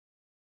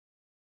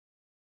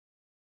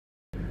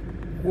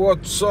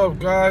What's up,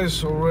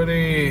 guys?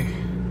 Already,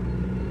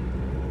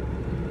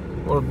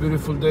 what a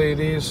beautiful day it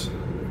is.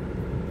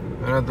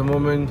 And at the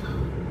moment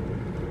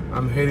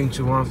I'm heading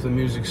to one of the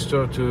music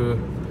store to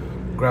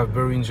grab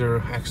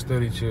Behringer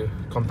X-32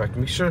 compact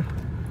mixer.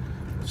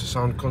 It's a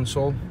sound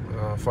console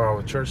for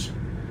our church.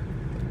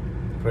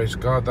 Praise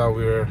God that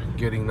we're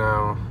getting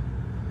now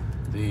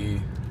the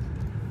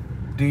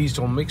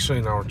digital mixer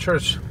in our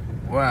church.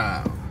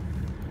 Wow,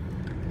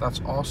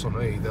 that's awesome.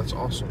 Hey, that's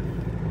awesome.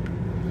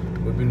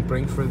 We've been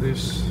praying for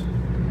this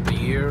a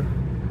year,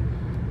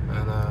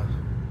 and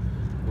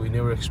we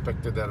never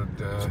expected that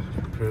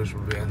prayers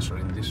will be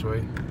answered in this way,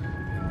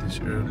 in this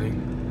early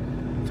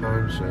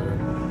time. So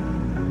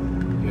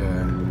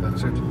yeah,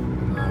 that's it.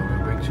 And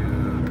we're going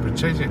to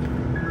purchase it.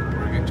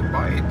 We're going to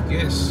buy it.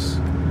 Yes.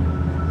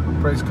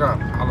 Praise God.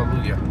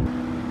 Hallelujah.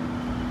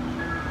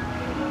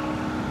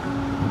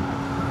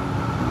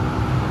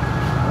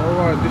 All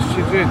right, this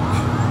is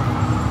it.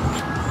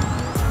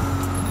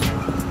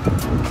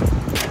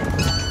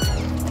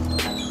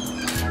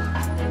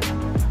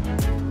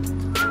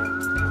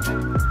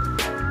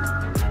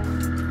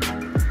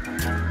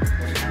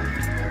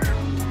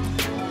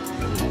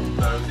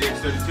 The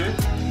X-32?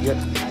 Yep.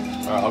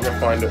 Alright, I'll go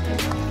find it.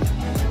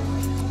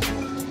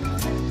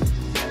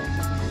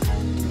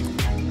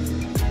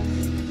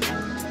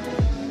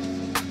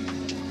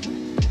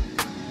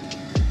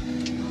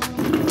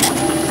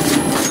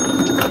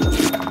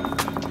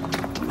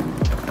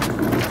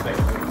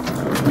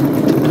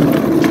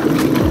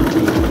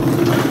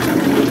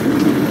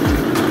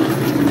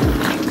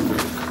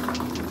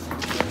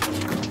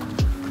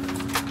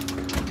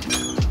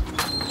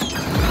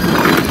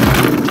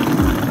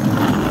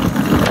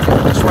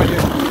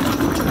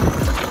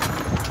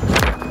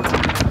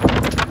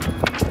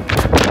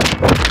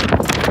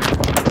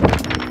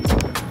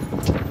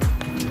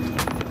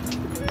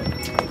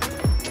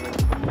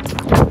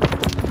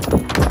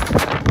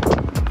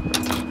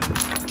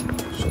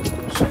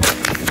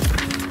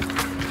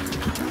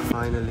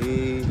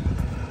 Finally,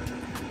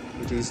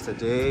 it is the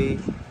day.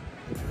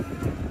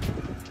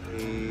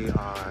 We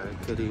are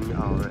getting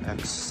our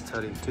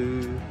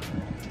X-32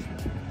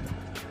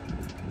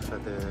 for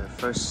the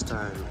first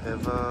time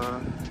ever.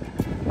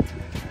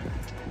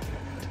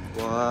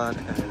 What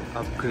an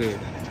upgrade!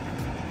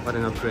 What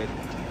an upgrade!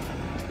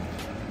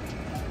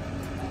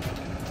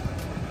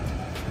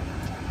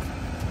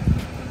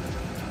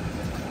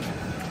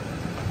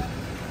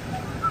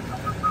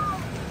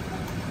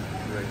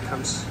 Here it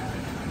comes.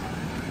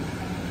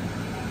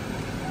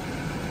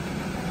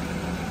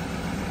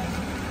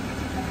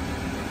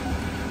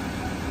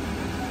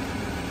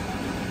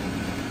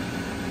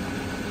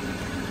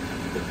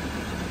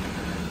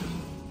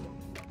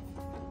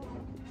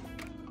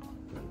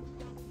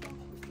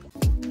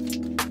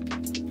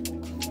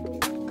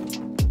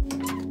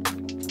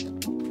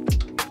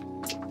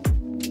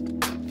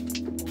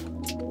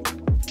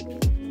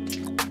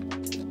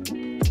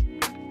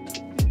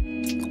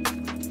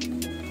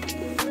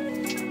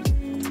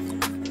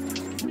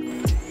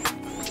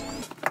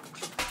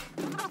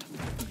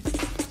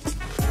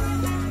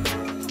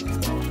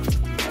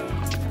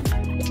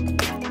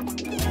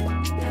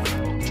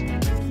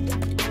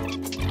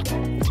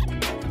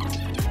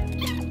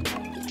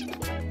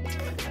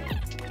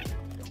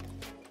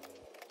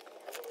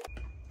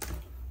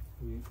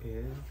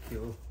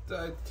 kiểu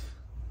tôi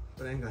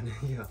đang gần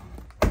đây giờ.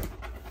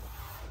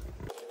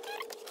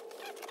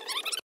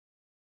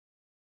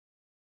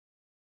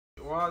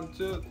 One,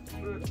 two,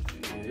 three.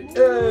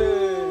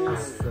 Hey!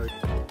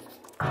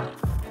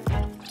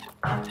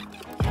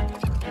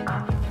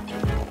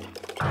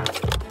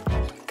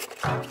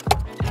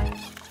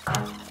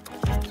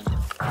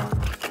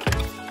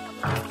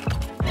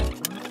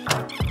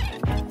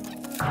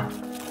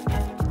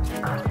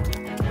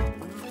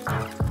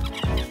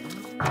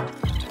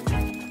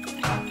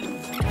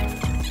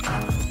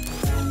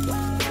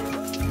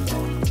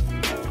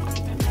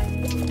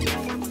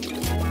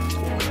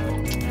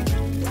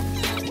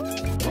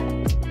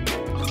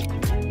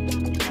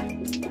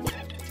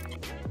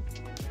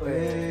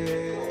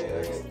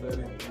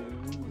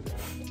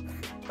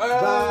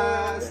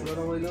 Bas,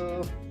 no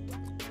bueno.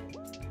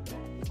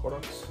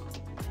 Corax.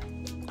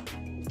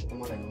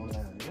 ¿Cómo la no?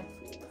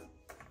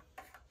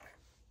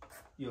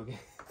 ¿Yo qué?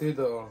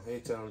 Dito,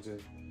 hecha noche.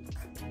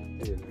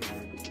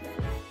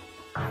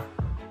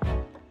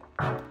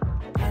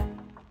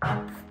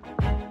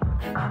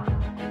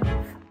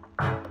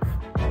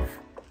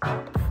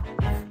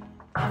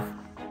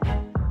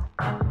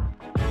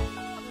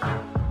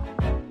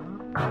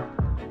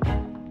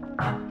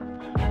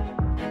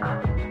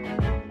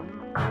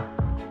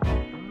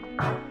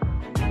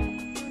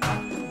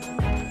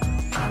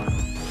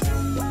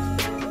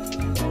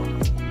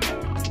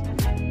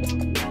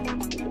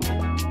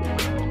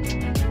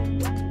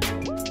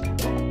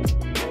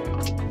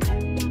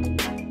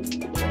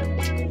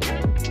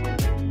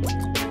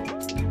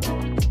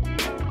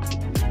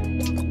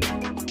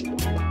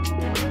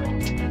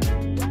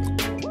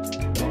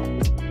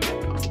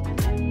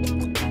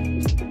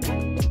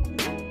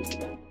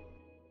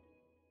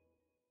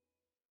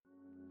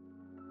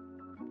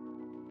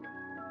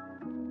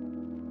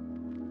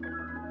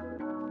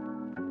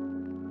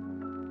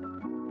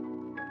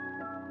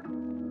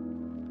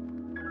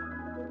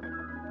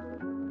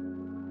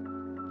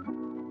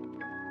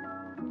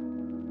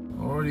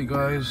 Alrighty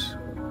guys,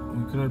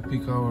 we couldn't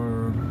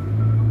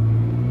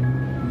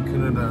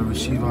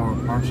receive our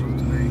parcel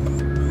today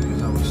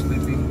because I was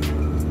sleeping.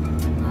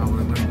 Now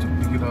we're going to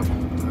pick it up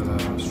at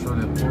the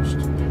Australia Post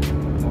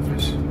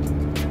office.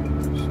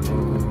 So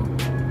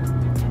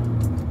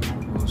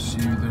we'll see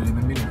you there in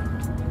a minute.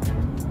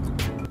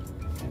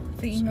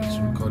 It's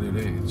recorded,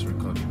 eh? It's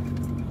recorded.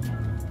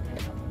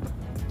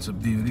 It's a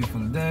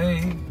beautiful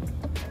day.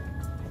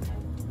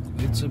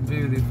 It's a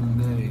beautiful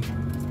day.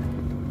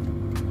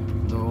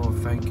 No,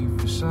 thank you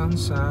for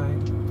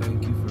sunshine.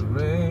 Thank you for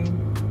rain.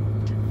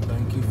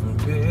 Thank you for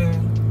pain.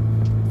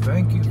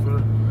 Thank you for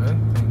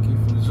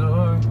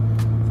joy.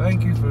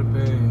 Thank you for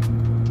pain.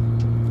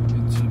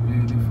 It's a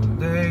beautiful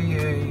day.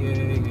 Yeah,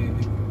 yeah, yeah.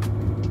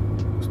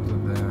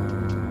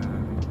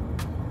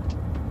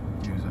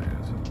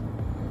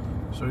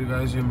 Sorry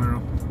guys, यो मेरो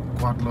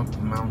quadlock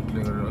mount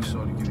ले गरेर यसो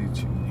अलिकति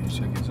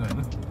हिँडिसकेको छ हैन.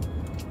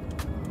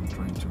 I'm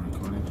trying to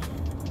record it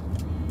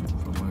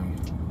from my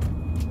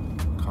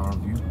car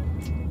view.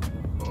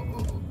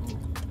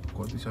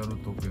 कति साह्रो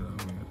तोकेर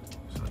आयो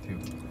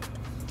साथीहरु.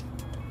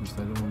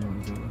 बिस्तारै मन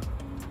हुन्छ होला.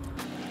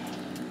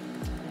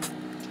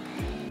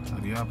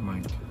 Hurry up,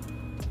 Mike.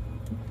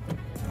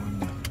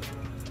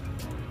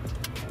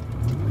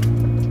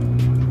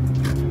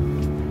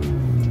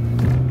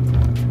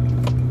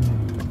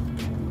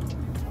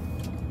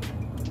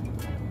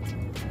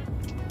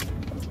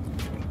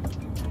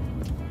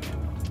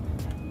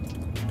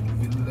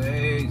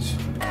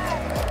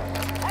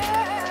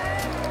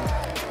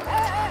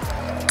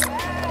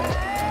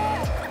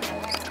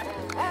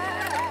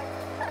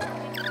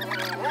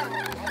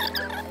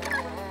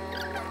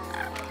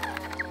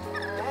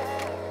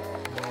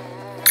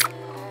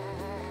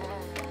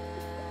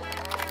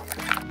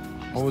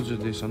 How was your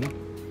day, Sana?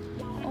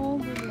 Oh,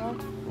 good luck.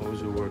 How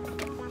was your work?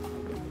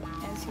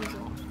 As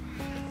usual.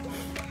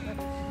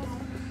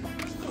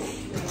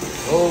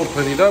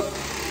 Open it up.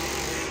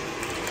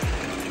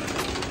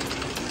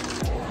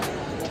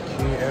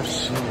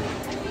 KFC.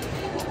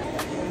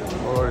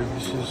 Alright,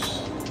 this is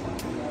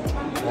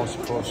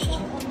Post.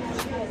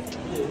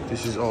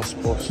 This is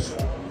Post.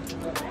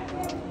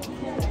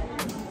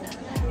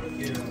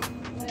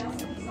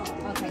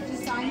 Okay,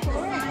 just sign for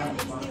it.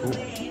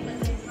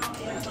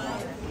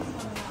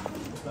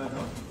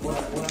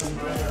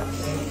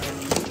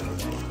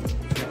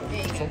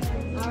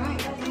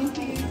 Alright, thank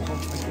you.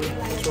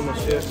 Thanks so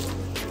much, yes.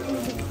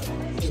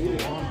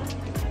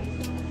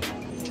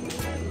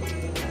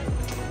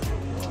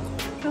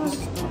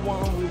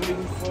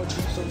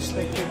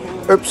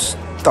 Oops,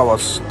 that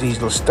was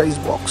Diesel's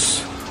taste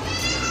box.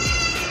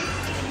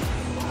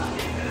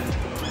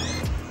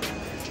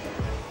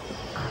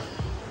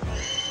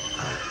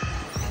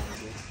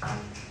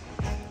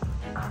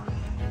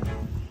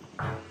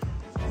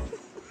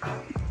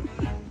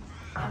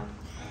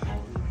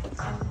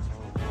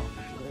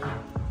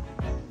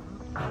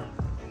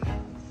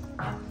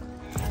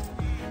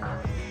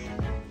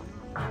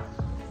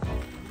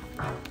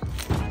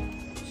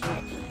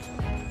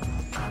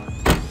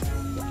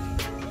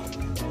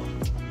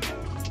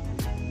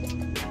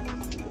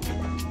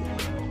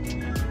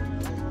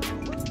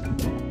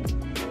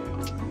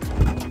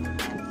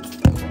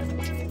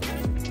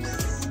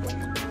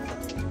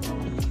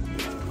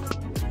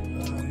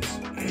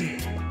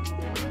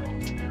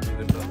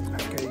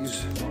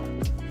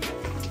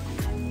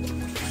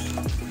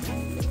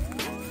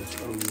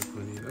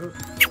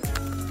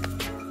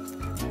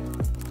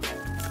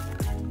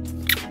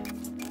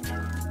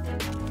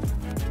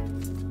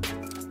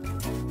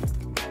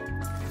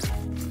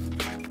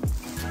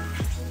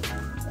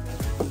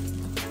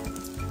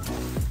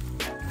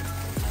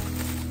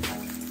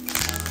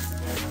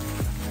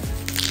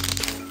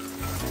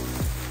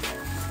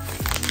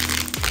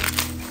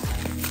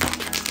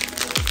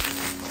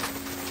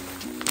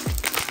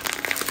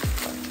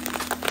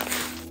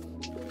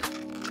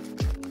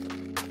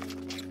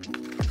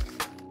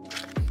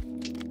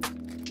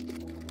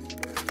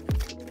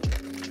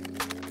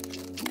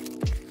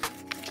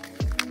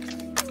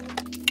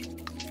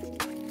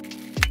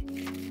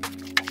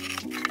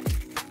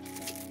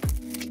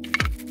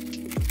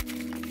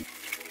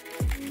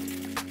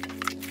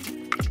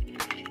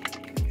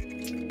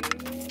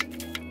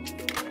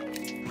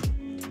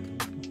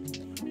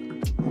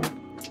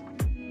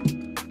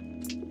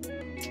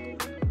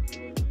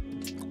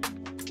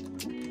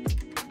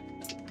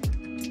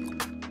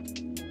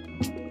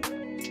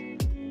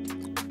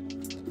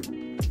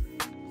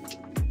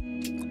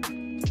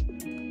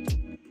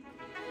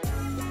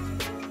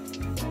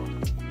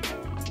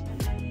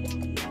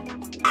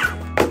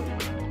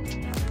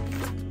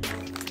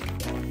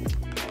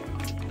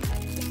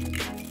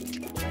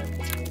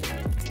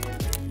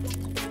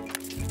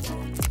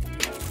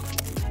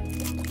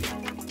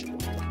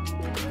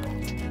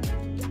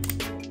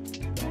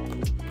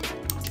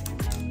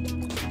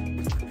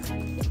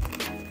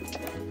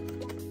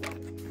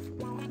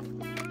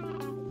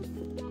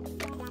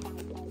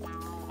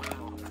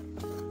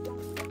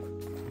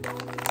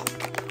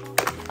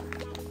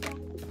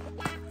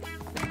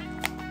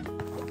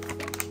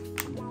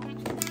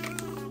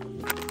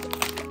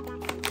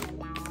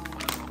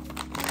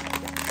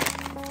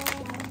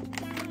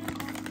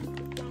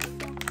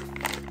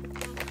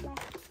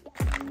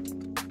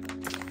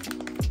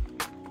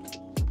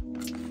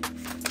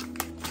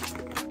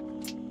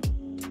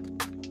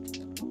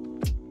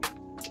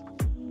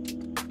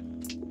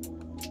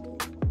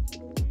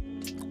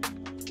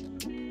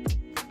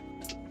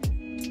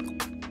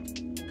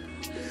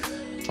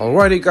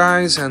 Alrighty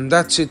guys, and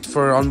that's it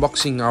for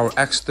unboxing our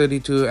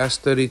X-32,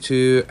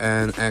 S32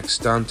 and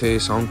X-Dante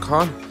sound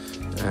card.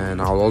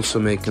 And I'll also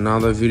make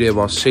another video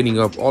about setting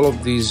up all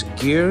of these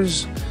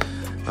gears.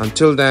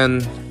 Until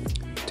then,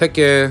 take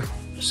care,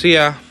 see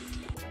ya.